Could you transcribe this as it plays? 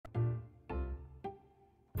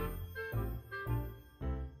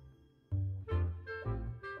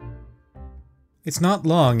It's not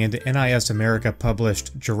long into NIS America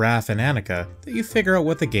published Giraffe and Annika that you figure out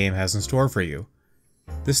what the game has in store for you.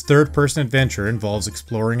 This third-person adventure involves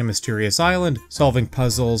exploring a mysterious island, solving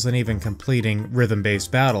puzzles, and even completing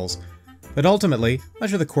rhythm-based battles, but ultimately,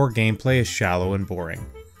 much of the core gameplay is shallow and boring.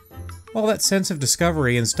 While that sense of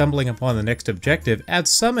discovery and stumbling upon the next objective adds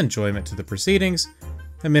some enjoyment to the proceedings,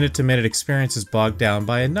 the minute-to-minute experience is bogged down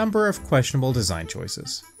by a number of questionable design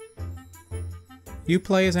choices. You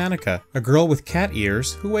play as Annika, a girl with cat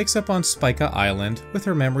ears who wakes up on Spica Island with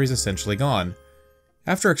her memories essentially gone.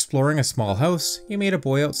 After exploring a small house, you meet a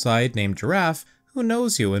boy outside named Giraffe who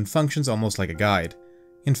knows you and functions almost like a guide.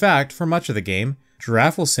 In fact, for much of the game,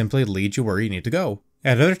 Giraffe will simply lead you where you need to go.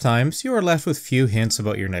 At other times, you are left with few hints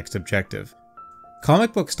about your next objective.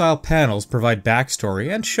 Comic book style panels provide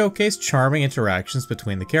backstory and showcase charming interactions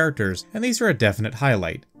between the characters, and these are a definite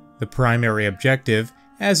highlight. The primary objective,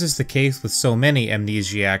 as is the case with so many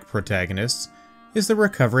amnesiac protagonists, is the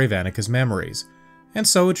recovery of Annika's memories, and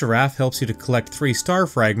so Giraffe helps you to collect 3 star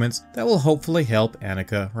fragments that will hopefully help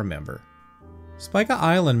Annika remember. Spica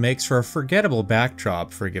Island makes for a forgettable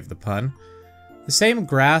backdrop, forgive the pun. The same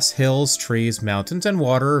grass, hills, trees, mountains, and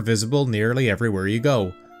water are visible nearly everywhere you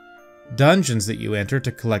go. Dungeons that you enter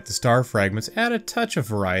to collect the star fragments add a touch of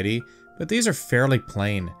variety, but these are fairly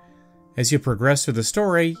plain. As you progress through the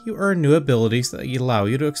story, you earn new abilities that allow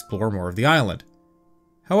you to explore more of the island.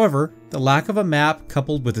 However, the lack of a map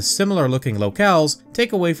coupled with the similar looking locales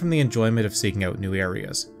take away from the enjoyment of seeking out new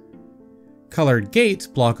areas. Colored gates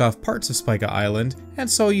block off parts of Spica Island, and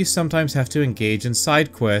so you sometimes have to engage in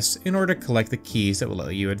side quests in order to collect the keys that will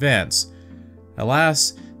let you advance.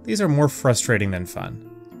 Alas, these are more frustrating than fun.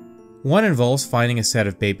 One involves finding a set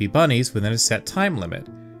of baby bunnies within a set time limit,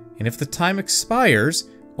 and if the time expires,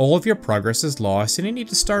 all of your progress is lost and you need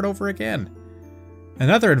to start over again.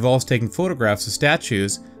 Another involves taking photographs of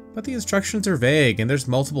statues, but the instructions are vague and there's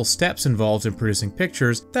multiple steps involved in producing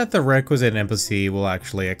pictures that the requisite NPC will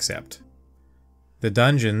actually accept. The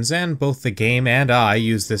dungeons, and both the game and I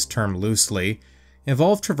use this term loosely,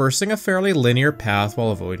 involve traversing a fairly linear path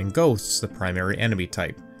while avoiding ghosts, the primary enemy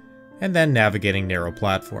type, and then navigating narrow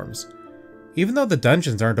platforms. Even though the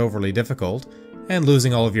dungeons aren't overly difficult, and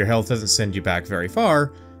losing all of your health doesn't send you back very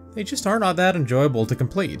far, they just are not that enjoyable to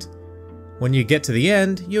complete. When you get to the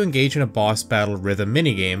end, you engage in a boss battle rhythm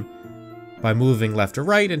minigame. By moving left or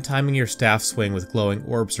right and timing your staff swing with glowing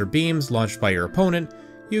orbs or beams launched by your opponent,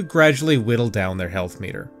 you gradually whittle down their health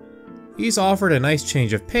meter. These offered a nice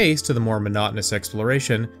change of pace to the more monotonous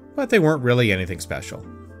exploration, but they weren't really anything special.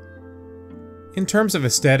 In terms of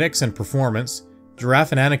aesthetics and performance,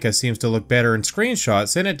 Giraffe and Annika seems to look better in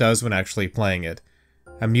screenshots than it does when actually playing it.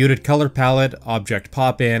 A muted color palette, object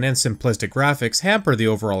pop-in, and simplistic graphics hamper the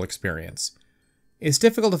overall experience. It's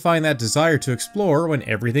difficult to find that desire to explore when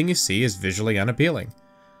everything you see is visually unappealing.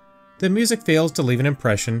 The music fails to leave an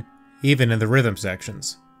impression, even in the rhythm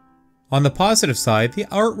sections. On the positive side, the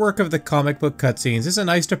artwork of the comic book cutscenes is a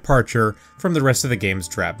nice departure from the rest of the game's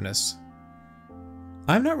drabness.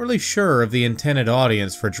 I'm not really sure of the intended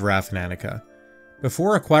audience for Giraffe and Annika.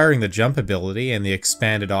 Before acquiring the jump ability and the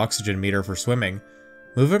expanded oxygen meter for swimming,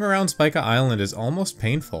 moving around Spica Island is almost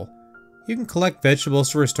painful. You can collect vegetables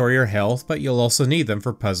to restore your health, but you'll also need them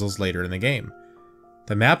for puzzles later in the game.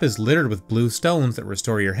 The map is littered with blue stones that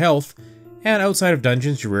restore your health, and outside of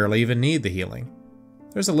dungeons you rarely even need the healing.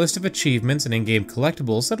 There's a list of achievements and in-game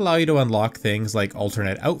collectibles that allow you to unlock things like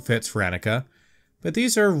alternate outfits for Annika, but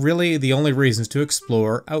these are really the only reasons to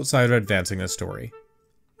explore outside of advancing the story.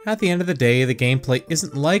 At the end of the day, the gameplay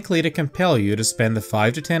isn't likely to compel you to spend the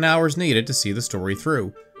 5 to 10 hours needed to see the story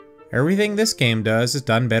through. Everything this game does is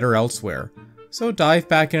done better elsewhere, so dive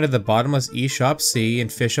back into the bottomless eShop sea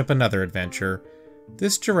and fish up another adventure.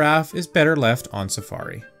 This Giraffe is better left on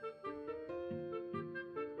Safari.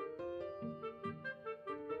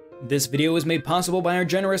 This video was made possible by our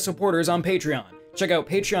generous supporters on Patreon. Check out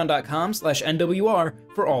patreon.com/NWR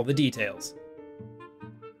for all the details.